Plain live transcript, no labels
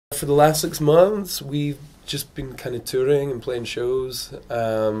For the last 6 months, we've just been kind of touring and playing shows,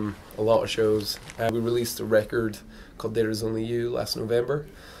 a lot of shows. We released a record called There Is Only You last November,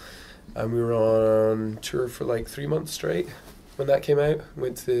 and we were on tour for like 3 months straight when that came out.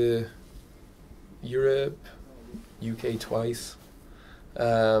 Went to Europe, UK twice,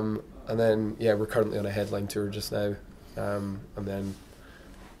 and then we're currently on a headline tour just now, and then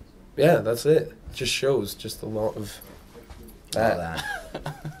that's it. Just shows, just a lot of that.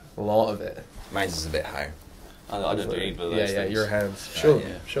 A lot of it. Mine's is a bit higher. I don't do either of those things. Your hands. Show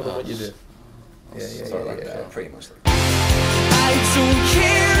them what you do. Yeah. Pretty much. I don't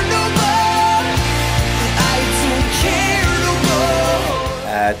care no more. I don't care no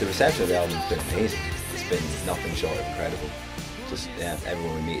more. The reception of the album's been amazing. It's been nothing short of incredible. Just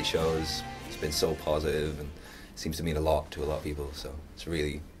everyone we meet at shows, it's been so positive and seems to mean a lot to a lot of people. So it's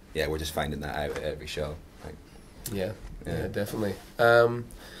really, we're just finding that out at every show. Like, yeah, definitely.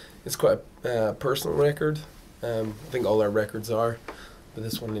 It's quite a personal record. I think all our records are, but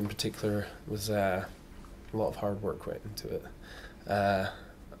this one in particular was a lot of hard work went into it. A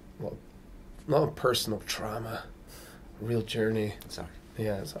lot of personal trauma, real journey. Sorry.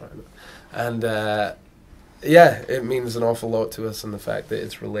 Yeah, it's all right. And it means an awful lot to us, and the fact that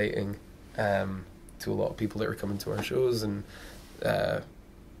it's relating to a lot of people that are coming to our shows, and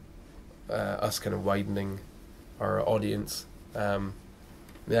us kind of widening our audience.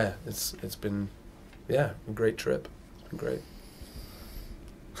 It's been a great trip. It's been great.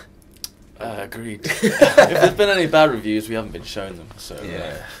 Agreed. If there's been any bad reviews, we haven't been showing them. So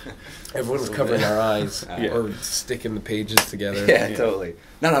Everyone's covering our eyes or sticking the pages together. Yeah, totally.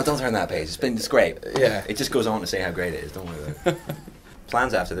 No, don't turn that page. It's great. Yeah. It just goes on to say how great it is. Don't worry about it.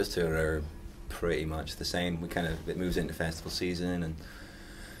 Plans after this tour are pretty much the same. It moves into festival season and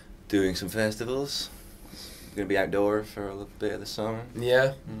doing some festivals. Going to be outdoor for a little bit of the summer.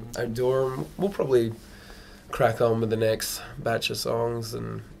 Yeah, outdoor. We'll probably crack on with the next batch of songs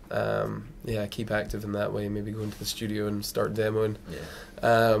and keep active in that way. Maybe go into the studio and start demoing.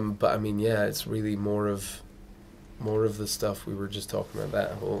 But I mean, it's really more of the stuff we were just talking about.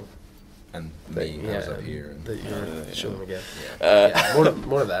 That whole and me, I was up here and that you're showing again.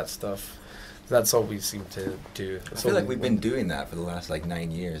 More of that stuff. That's all we seem to do. I feel like we've been doing that for the last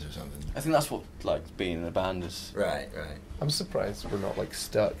 9 years or something. I think that's what being in a band is. Right. I'm surprised we're not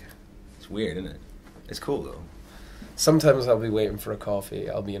stuck. It's weird, isn't it? It's cool though. Sometimes I'll be waiting for a coffee.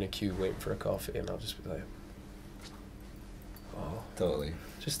 I'll be in a queue waiting for a coffee, and I'll just be like, "Oh, totally."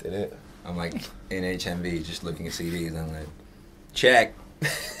 Just in it. I'm like in HMV, just looking at CDs, and I'm like, check,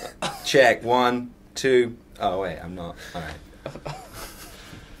 check, 1, 2. Oh wait, I'm not. All right.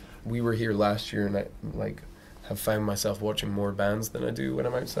 We were here last year, and I have found myself watching more bands than I do when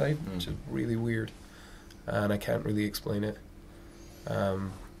I'm outside, which is really weird, and I can't really explain it.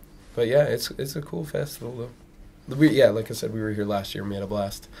 But it's a cool festival though. Like I said, we were here last year and we had a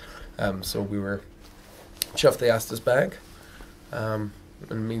blast. So we were chuffed they asked us back. And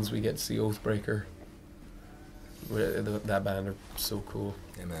it means we get to see Oathbreaker. That band are so cool.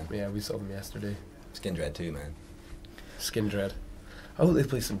 Yeah, man. Yeah, we saw them yesterday. Skindred too, man. Skindred. I hope they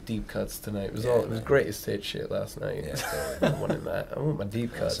play some deep cuts tonight. It was greatest hit shit last night. Yeah, I wanted that. I want my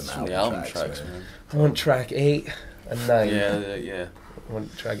deep cuts. Some the album tracks, man. I want track 8 and 9. Yeah. I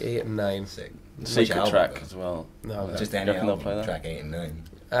want track 8 and 9. Sick. Secret track as well. No, just any album, play that? Track 8 and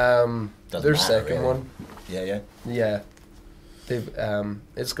 9. Their second really. One. Yeah. They've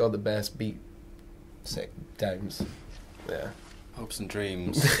it's got the best beat. Sick. Downs. Yeah. Hopes and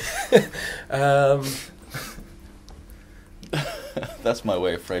dreams. That's my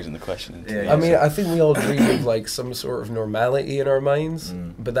way of phrasing the question. I mean, I think we all dream of some sort of normality in our minds,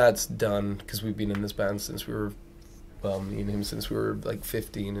 but that's done because we've been in this band since we were, me and him since we were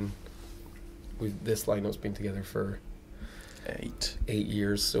 15, and this lineup's been together for 8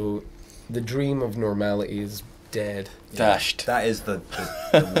 years. So the dream of normality is dead. Dashed. That is the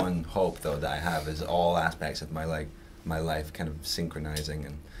one hope though that I have, is all aspects of my life kind of synchronizing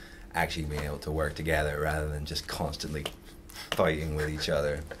and actually being able to work together rather than just constantly fighting with each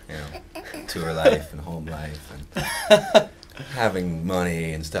other, tour life and home life and having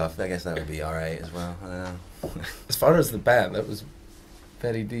money and stuff. I guess that would be alright as well. I don't know. As far as the band, that was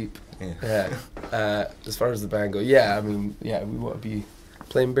very deep. Yeah. As far as the band go, I mean, we want to be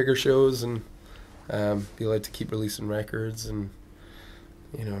playing bigger shows and be allowed to keep releasing records and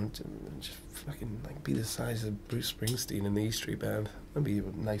just fucking be the size of Bruce Springsteen in the E Street Band. That'd be a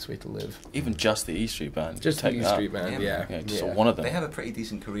nice way to live. Even just the E Street Band. Just the E Street Band, just one of them. They have a pretty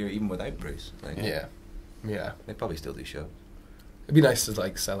decent career even without Bruce. Yeah. They probably still do shows. It'd be nice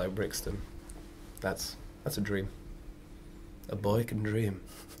to sell out Brixton. That's a dream. A boy can dream.